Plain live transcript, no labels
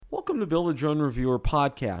to Bill the Drone Reviewer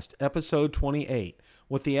podcast, episode 28,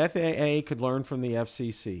 what the FAA could learn from the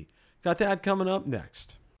FCC. Got that coming up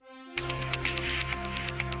next.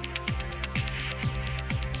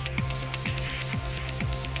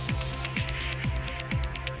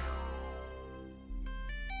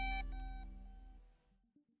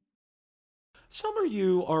 Some of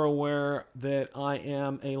you are aware that I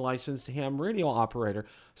am a licensed ham radio operator.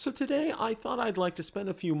 So today I thought I'd like to spend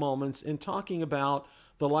a few moments in talking about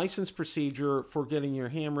the license procedure for getting your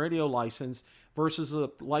ham radio license versus the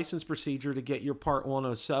license procedure to get your Part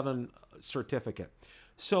 107 certificate.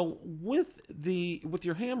 So with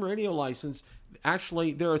your ham radio license,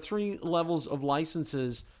 actually there are 3 levels of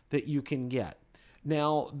licenses that you can get.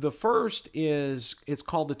 Now, the first is, it's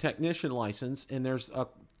called the technician license, and there's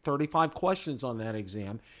 35 questions on that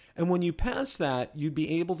exam. And when you pass that, you'd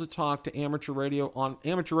be able to talk to amateur radio on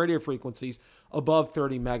amateur radio frequencies above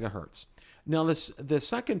 30 megahertz. Now, the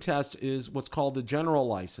second test is what's called the general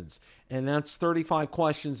license, and that's 35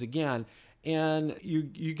 questions again, and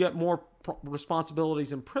you get more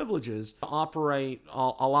responsibilities and privileges to operate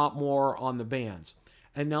a lot more on the bands.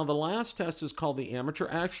 And now the last test is called the amateur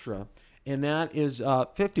extra, and that is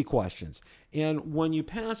 50 questions. And when you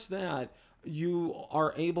pass that, you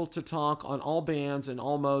are able to talk on all bands and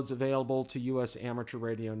all modes available to U.S. amateur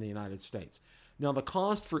radio in the United States. Now, the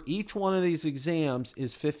cost for each one of these exams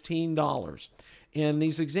is $15. And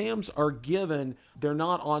these exams are given, they're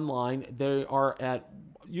not online, they are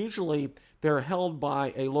usually they're held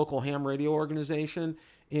by a local ham radio organization.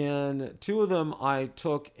 And 2 of them I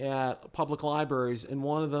took at public libraries, and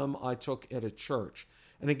 1 of them I took at a church.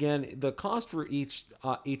 And again, the cost for each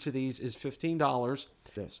of these is $15.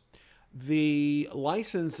 The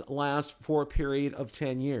license lasts for a period of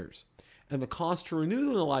 10 years. And the cost to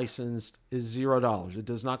renew the license is $0. It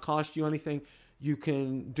does not cost you anything. You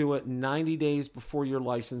can do it 90 days before your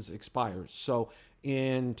license expires. So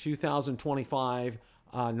in 2025,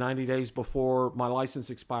 90 days before my license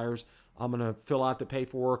expires, I'm going to fill out the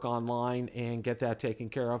paperwork online and get that taken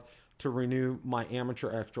care of to renew my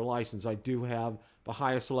amateur extra license. I do have the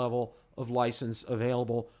highest level of license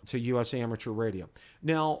available to U.S. amateur radio.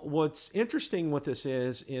 Now, what's interesting with this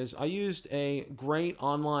is I used a great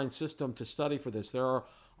online system to study for this. There are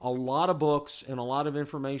a lot of books and a lot of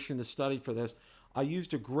information to study for this. I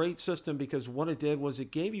used a great system because what it did was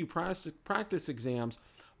it gave you practice exams,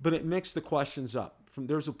 but it mixed the questions up.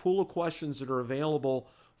 There's a pool of questions that are available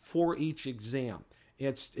for each exam.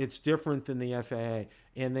 It's different than the FAA,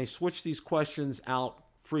 and they switch these questions out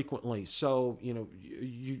frequently. So,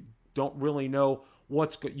 you don't really know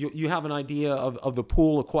you have an idea of the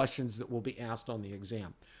pool of questions that will be asked on the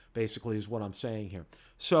exam, basically is what I'm saying here.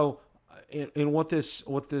 So in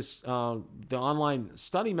the online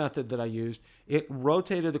study method that I used, it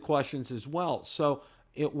rotated the questions as well. So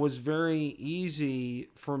it was very easy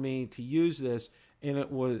for me to use this, and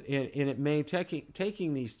it made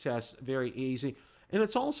taking these tests very easy. And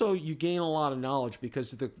it's also, you gain a lot of knowledge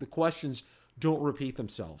because the questions don't repeat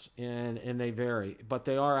themselves, and they vary, but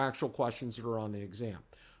they are actual questions that are on the exam.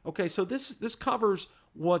 Okay, so this covers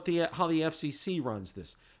how the FCC runs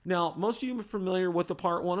this. Now, most of you are familiar with the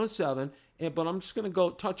Part 107, but I'm just going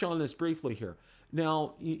to touch on this briefly here.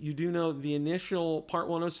 Now, you do know the initial Part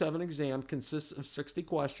 107 exam consists of 60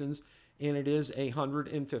 questions, and it is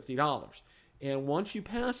 $150. And once you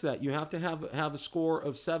pass that, you have to have a score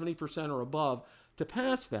of 70% or above to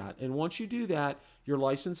pass that. And once you do that, your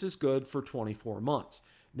license is good for 24 months.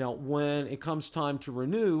 Now, when it comes time to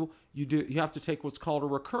renew, you have to take what's called a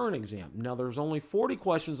recurrent exam. Now, there's only 40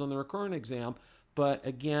 questions on the recurrent exam, but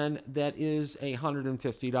again, that is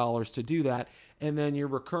 $150 to do that. And then your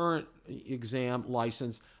recurrent exam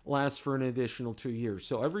license lasts for an additional 2 years.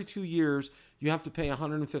 So every 2 years, you have to pay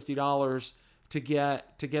 $150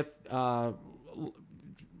 to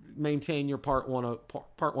maintain your Part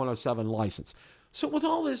 107 license. So with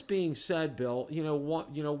all this being said, Bill,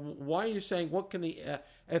 why are you saying, what can the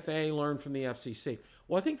FAA learn from the FCC?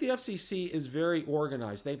 Well, I think the FCC is very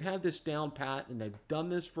organized. They've had this down pat, and they've done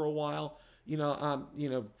this for a while. A lot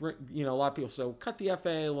of people say, well, cut the FAA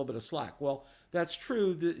a little bit of slack. Well, that's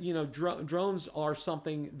true. Drones are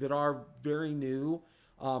something that are very new,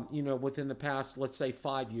 within the past, let's say,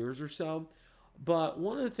 5 years or so. But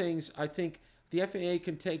one of the things I think the FAA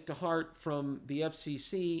can take to heart from the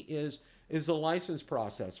FCC is the license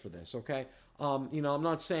process for this, okay? I'm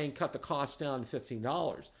not saying cut the cost down to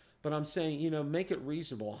 $15, but I'm saying, make it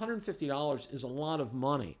reasonable. $150 is a lot of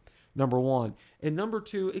money, number one. And number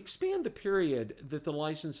two, expand the period that the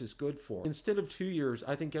license is good for. Instead of 2 years,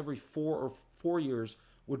 I think every 4 years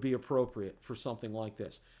would be appropriate for something like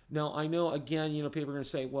this. Now, I know, again, people are going to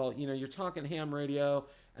say, well, you're talking ham radio,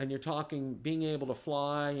 and you're talking being able to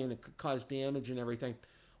fly and it could cause damage and everything.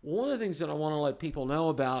 One of the things that I want to let people know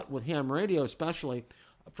about with ham radio, especially,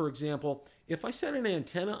 for example, if I set an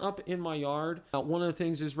antenna up in my yard, one of the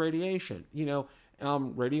things is radiation.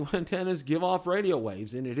 Radio antennas give off radio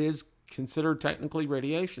waves, and it is considered technically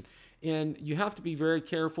radiation. And you have to be very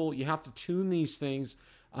careful. You have to tune these things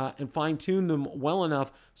and fine tune them well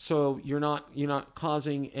enough so you're not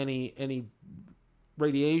causing any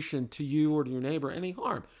radiation to you or to your neighbor any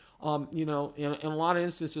harm. In a lot of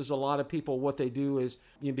instances, a lot of people, what they do is,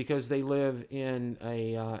 because they live in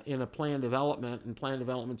a planned development, and planned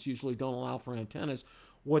developments usually don't allow for antennas.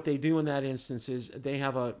 What they do in that instance is they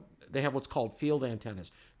have what's called field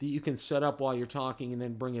antennas that you can set up while you're talking and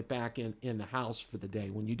then bring it back in the house for the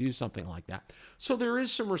day when you do something like that. So there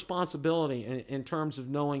is some responsibility in terms of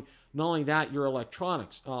knowing not only that, your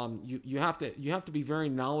electronics. You have to be very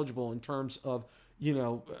knowledgeable in terms of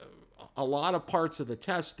a lot of parts of the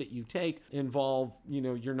test that you take involve,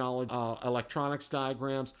 your knowledge, electronics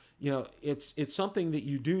diagrams. It's something that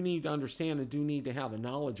you do need to understand and do need to have a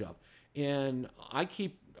knowledge of. And I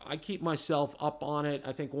keep myself up on it.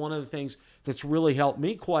 I think one of the things that's really helped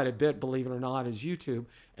me quite a bit, believe it or not, is YouTube.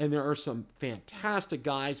 And there are some fantastic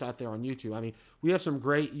guys out there on YouTube. I mean, we have some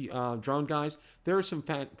great drone guys. There are some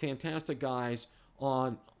fantastic guys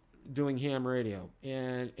on doing ham radio.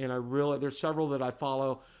 And there's several that I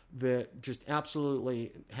follow that just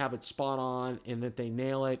absolutely have it spot on and that they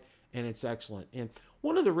nail it, and it's excellent. And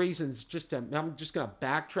one of the reasons, I'm just going to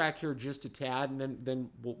backtrack here just a tad, and then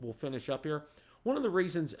we'll finish up here. One of the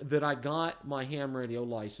reasons that I got my ham radio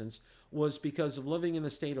license was because of living in the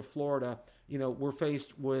state of Florida. We're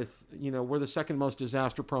faced with, we're the second most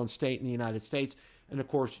disaster-prone state in the United States. And of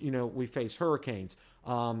course, we face hurricanes.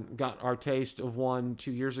 Got our taste of one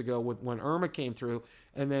 2 years ago when Irma came through.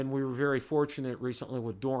 And then we were very fortunate recently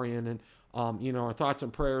with Dorian. And, our thoughts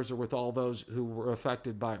and prayers are with all those who were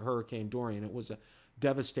affected by Hurricane Dorian. It was a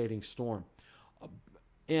devastating storm.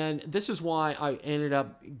 And this is why I ended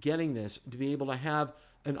up getting this, to be able to have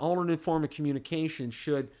an alternate form of communication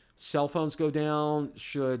should cell phones go down,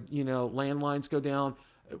 should, landlines go down.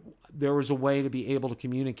 There was a way to be able to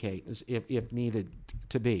communicate if needed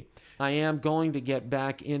to be. I am going to get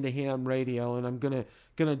back into ham radio, and I'm going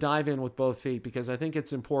to dive in with both feet because I think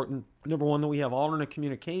it's important, number one, that we have alternate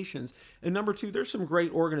communications, and number two, there's some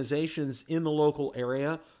great organizations in the local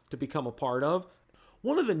area to become a part of.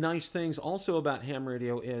 One of the nice things also about ham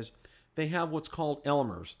radio is they have what's called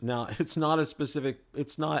Elmers. Now, it's not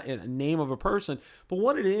a name of a person, but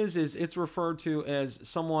what it is it's referred to as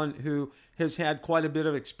someone who has had quite a bit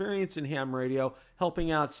of experience in ham radio,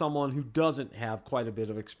 helping out someone who doesn't have quite a bit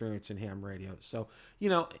of experience in ham radio. So,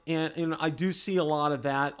 and I do see a lot of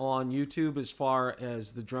that on YouTube as far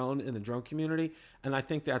as the drone community, and I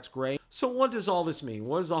think that's great. So what does all this mean?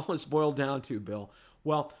 What does all this boil down to, Bill?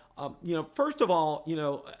 Well, first of all,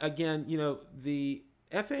 again, the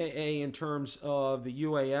FAA in terms of the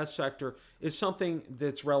UAS sector is something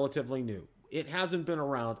that's relatively new. It hasn't been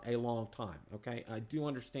around a long time, okay? I do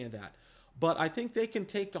understand that. But I think they can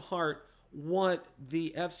take to heart what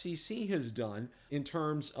the FCC has done in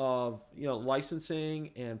terms of,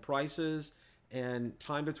 licensing and prices and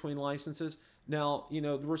time between licenses. Now,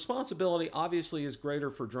 the responsibility obviously is greater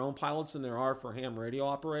for drone pilots than there are for ham radio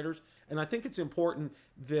operators. And I think it's important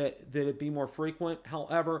that it be more frequent.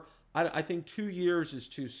 However, I think 2 years is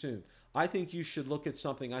too soon. I think you should look at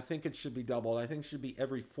something. I think it should be doubled. I think it should be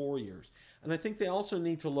every 4 years. And I think they also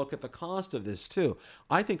need to look at the cost of this too.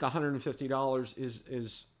 I think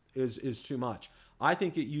 $150 is too much. I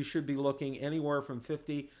think you should be looking anywhere from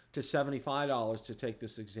 $50 to $75 to take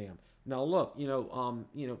this exam. Now, look,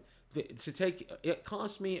 it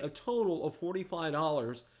cost me a total of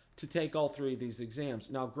 $45 to take all three of these exams.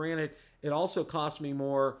 Now, granted, it also cost me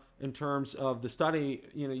more in terms of the study,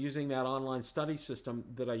 using that online study system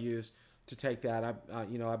that I use to take that.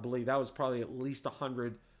 I believe that was probably at least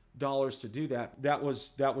 $100 to do that. That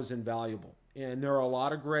was invaluable. And there are a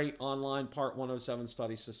lot of great online Part 107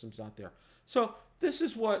 study systems out there. So these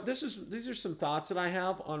are some thoughts that I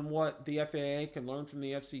have on what the FAA can learn from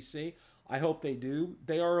the FCC. I hope they do.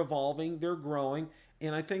 They are evolving. They're growing.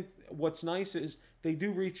 And I think what's nice is they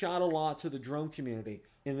do reach out a lot to the drone community.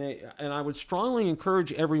 And I would strongly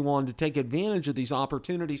encourage everyone to take advantage of these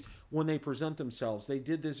opportunities when they present themselves. They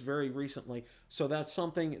did this very recently. So that's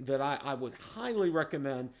something that I would highly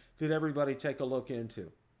recommend that everybody take a look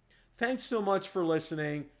into. Thanks so much for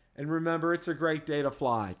listening. And remember, it's a great day to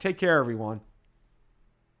fly. Take care, everyone.